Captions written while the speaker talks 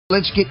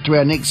Let's get to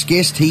our next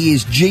guest. He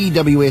is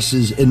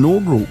GWS's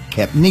inaugural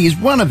captain. He is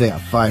one of our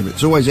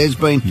favourites, always has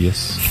been.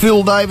 Yes.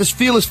 Phil Davis.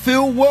 Fearless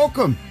Phil,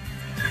 welcome.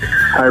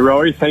 Hey,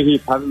 Rory. Thank you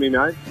for having me,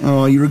 mate.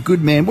 Oh, you're a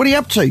good man. What are you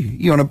up to?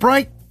 You on a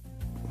break?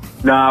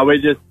 No, we're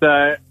just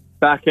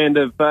back end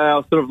of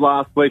our sort of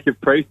last week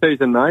of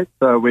pre-season, mate.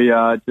 So we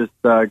are just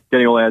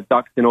getting all our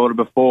ducks in order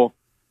before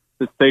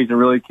the season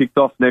really kicks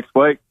off next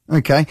week.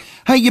 Okay.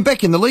 Hey, you're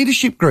back in the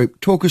leadership group.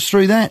 Talk us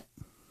through that.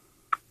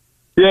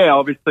 Yeah,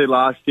 obviously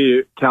last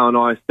year, Cal and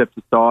I stepped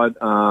aside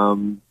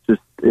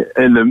just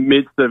in the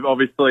midst of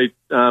obviously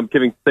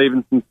giving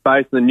Stephen some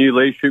space and the new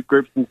leadership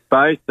group some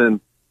space. And,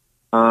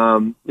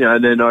 and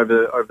then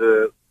over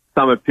the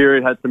summer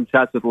period, had some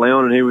chats with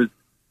Leon, and he was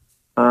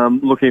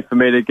looking for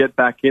me to get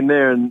back in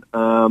there. And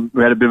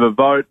we had a bit of a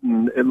vote,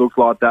 and it looked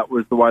like that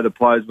was the way the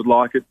players would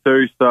like it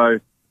too. So,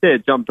 yeah,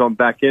 jumped on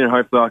back in, and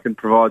hopefully I can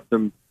provide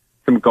some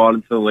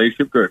guidance to the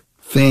leadership group.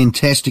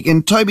 Fantastic.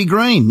 And Toby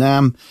Green,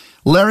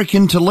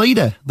 Larrikin to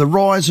leader, the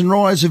rise and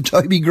rise of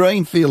Toby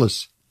Green,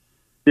 Fearless.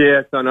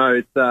 Yes, I know.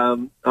 It's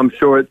I'm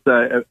sure it's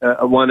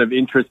a one of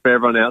interest for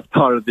everyone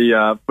outside of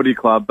the footy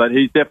club, but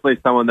he's definitely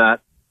someone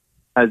that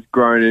has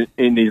grown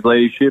in his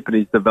leadership and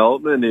his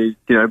development. He's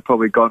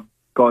probably gone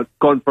from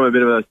a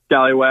bit of a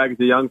scallywag as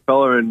a young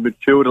fella and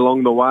matured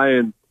along the way.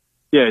 And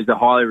yeah, he's a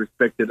highly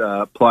respected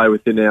player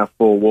within our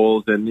four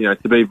walls, and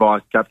to be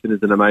vice captain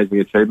is an amazing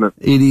achievement.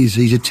 It is.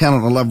 He's a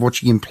talent. I love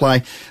watching him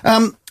play.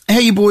 How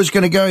are you boys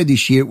going to go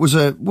this year? It was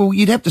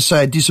you'd have to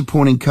say a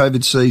disappointing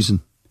COVID season.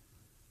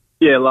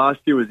 Yeah, last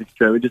year was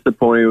extremely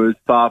disappointing. It was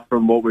far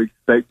from what we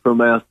expect from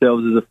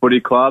ourselves as a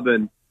footy club,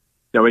 and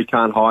we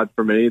can't hide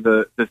from any of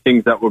the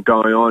things that were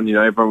going on.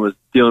 Everyone was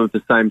dealing with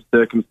the same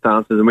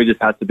circumstances, and we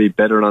just had to be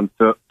better, and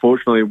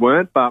unfortunately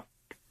weren't. But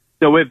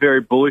we're very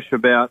bullish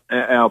about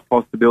our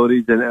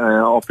possibilities and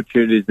our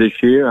opportunities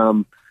this year.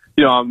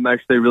 I'm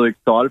actually really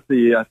excited for the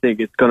year. I think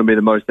it's going to be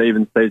the most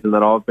even season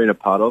that I've been a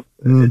part of.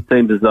 It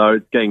seems as though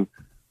it's getting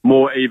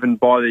more even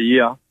by the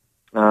year.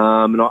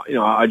 And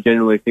I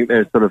genuinely think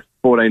there's sort of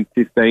 14,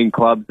 15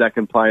 clubs that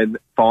can play in the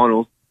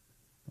finals.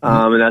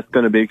 And that's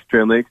going to be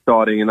extremely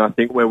exciting. And I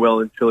think we're well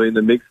and truly in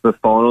the mix for the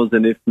finals.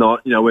 And if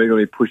not, we're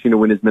going to be pushing to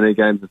win as many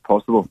games as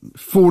possible.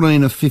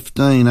 14 of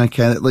 15.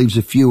 Okay, that leaves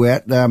a few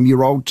out.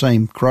 Your old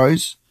team,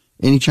 Crows,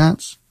 any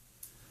chance?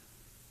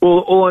 Well,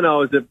 all I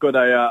know is they've got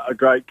a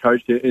great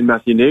coach in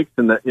Matthew Nicks,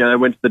 and that they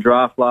went to the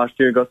draft last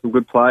year and got some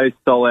good players.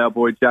 Stole our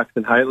boy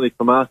Jackson Haley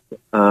from us.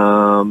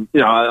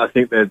 I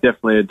think they're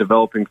definitely a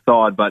developing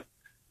side, but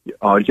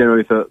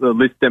generally for the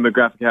list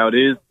demographic how it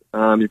is,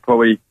 you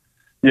probably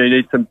you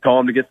need some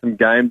time to get some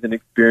games and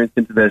experience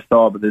into their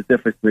side. But there's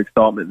definitely some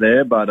excitement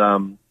there. But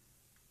who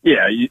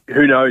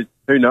knows?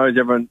 Who knows?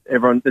 Everyone.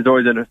 There's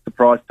always a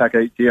surprise pack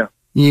each year.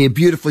 Yeah,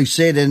 beautifully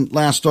said. And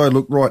last I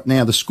looked right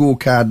now, the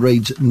scorecard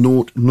reads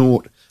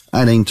 0-0.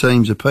 18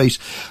 teams apiece.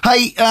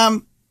 Hey,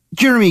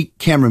 Jeremy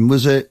Cameron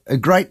was a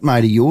great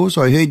mate of yours.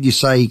 I heard you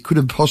say he could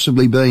have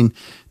possibly been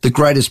the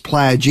greatest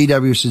player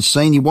GWS has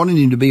seen. You wanted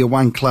him to be a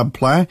one-club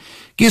player.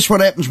 Guess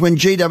what happens when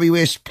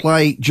GWS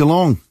play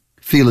Geelong,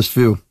 Fearless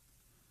Phil?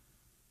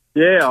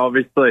 Yeah,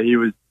 obviously he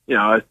was,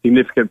 a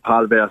significant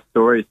part of our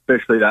story,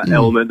 especially that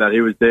element that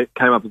he was there,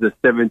 came up as a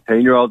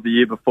 17-year-old the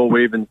year before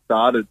we even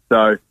started.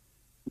 So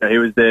he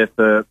was there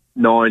for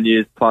 9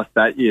 years plus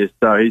that year.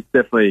 So he's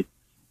definitely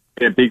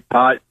a big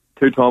part.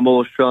 Two-time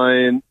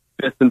All-Australian,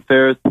 best and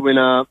fairest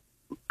winner,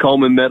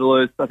 Coleman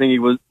medalist. I think he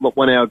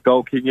won our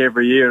goal kicking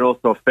every year, and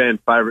also a fan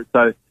favourite.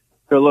 So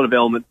there are a lot of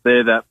elements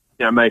there that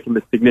make him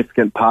a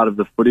significant part of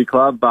the footy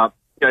club. But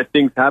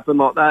things happen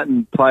like that,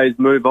 and players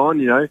move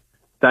on.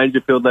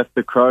 Dangerfield left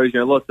the Crows.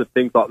 Lots of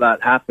things like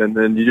that happen,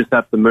 and you just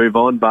have to move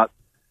on. But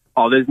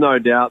there's no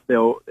doubt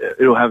it'll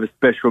have a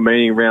special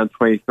meaning around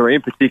 23,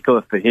 in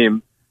particular for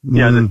him.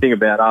 The thing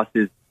about us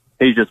is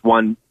he's just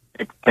one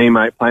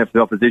ex-teammate playing for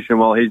the opposition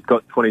while he's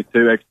got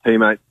 22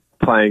 ex-teammates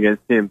playing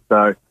against him.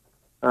 So,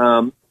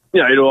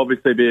 it'll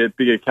obviously be a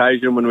big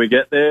occasion when we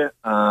get there.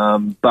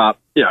 But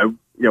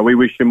we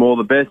wish him all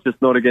the best,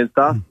 just not against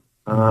us.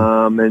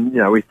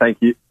 And we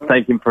thank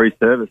him for his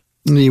service.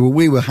 Yeah, well,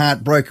 we were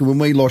heartbroken when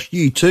we lost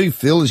you too,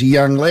 Phil, as a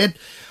young lad.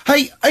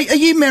 Hey, are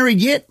you married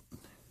yet?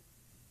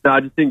 No,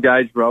 just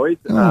engaged, Rowie.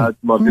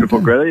 My beautiful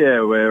Greta.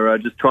 Yeah, we're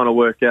just trying to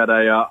work out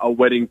a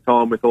wedding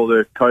time with all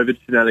the COVID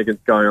shenanigans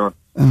going on.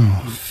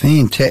 Oh,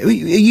 fantastic.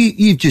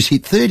 You've just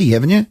hit 30,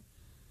 haven't you?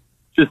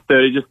 Just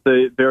 30, just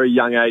the very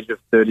young age of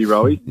 30,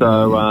 Rowie.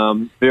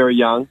 So very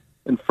young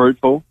and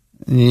fruitful.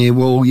 Yeah,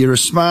 well, you're a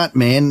smart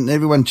man.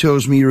 Everyone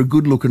tells me you're a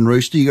good-looking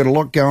rooster. You got a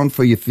lot going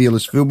for you,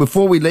 Fearless Phil.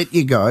 Before we let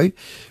you go,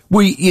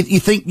 you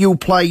think you'll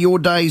play your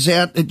days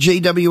out at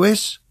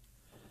GWS?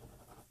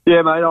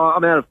 Yeah, mate,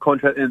 I'm out of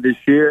contract in this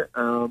year.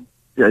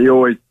 You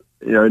always,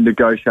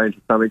 negotiate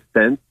to some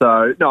extent.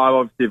 So, no, I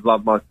obviously have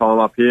loved my time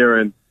up here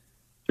and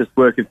just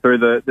working through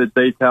the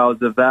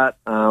details of that.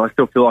 I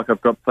still feel like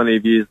I've got plenty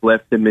of years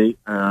left in me.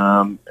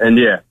 And,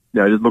 yeah,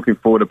 just looking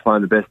forward to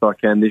playing the best I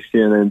can this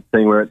year and then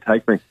seeing where it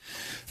takes me.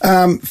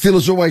 Phil,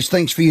 as always,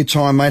 thanks for your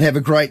time, mate. Have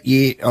a great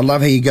year. I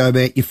love how you go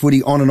about your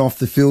footy on and off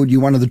the field.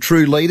 You're one of the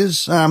true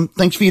leaders.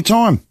 Thanks for your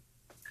time.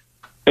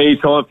 Any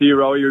time for you,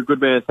 Roll. You're a good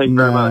man. Thank you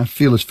very much.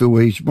 Fearless Phil,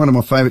 he's one of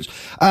my favourites.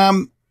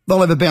 They'll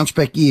have a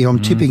bounce-back year.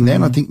 I'm tipping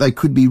that. I think they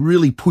could be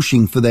really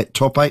pushing for that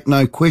top 8.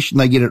 No question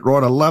they get it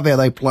right. I love how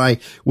they play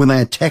when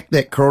they attack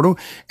that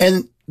corridor.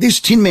 And this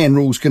Tin Man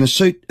rule is going to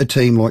suit a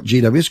team like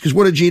GWS, because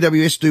what do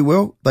GWS do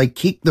well? They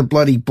kick the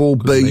bloody ball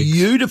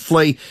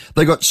beautifully.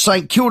 They got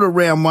St Kilda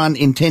round 1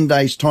 in 10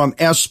 days' time.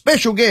 Our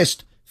special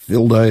guest,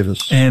 Phil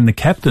Davis. And the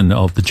captain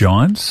of the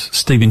Giants,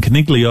 Stephen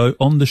Caniglio,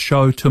 on the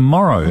show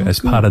tomorrow as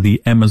part of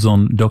the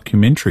Amazon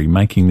documentary,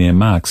 Making Their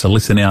Mark. So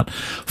listen out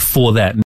for that.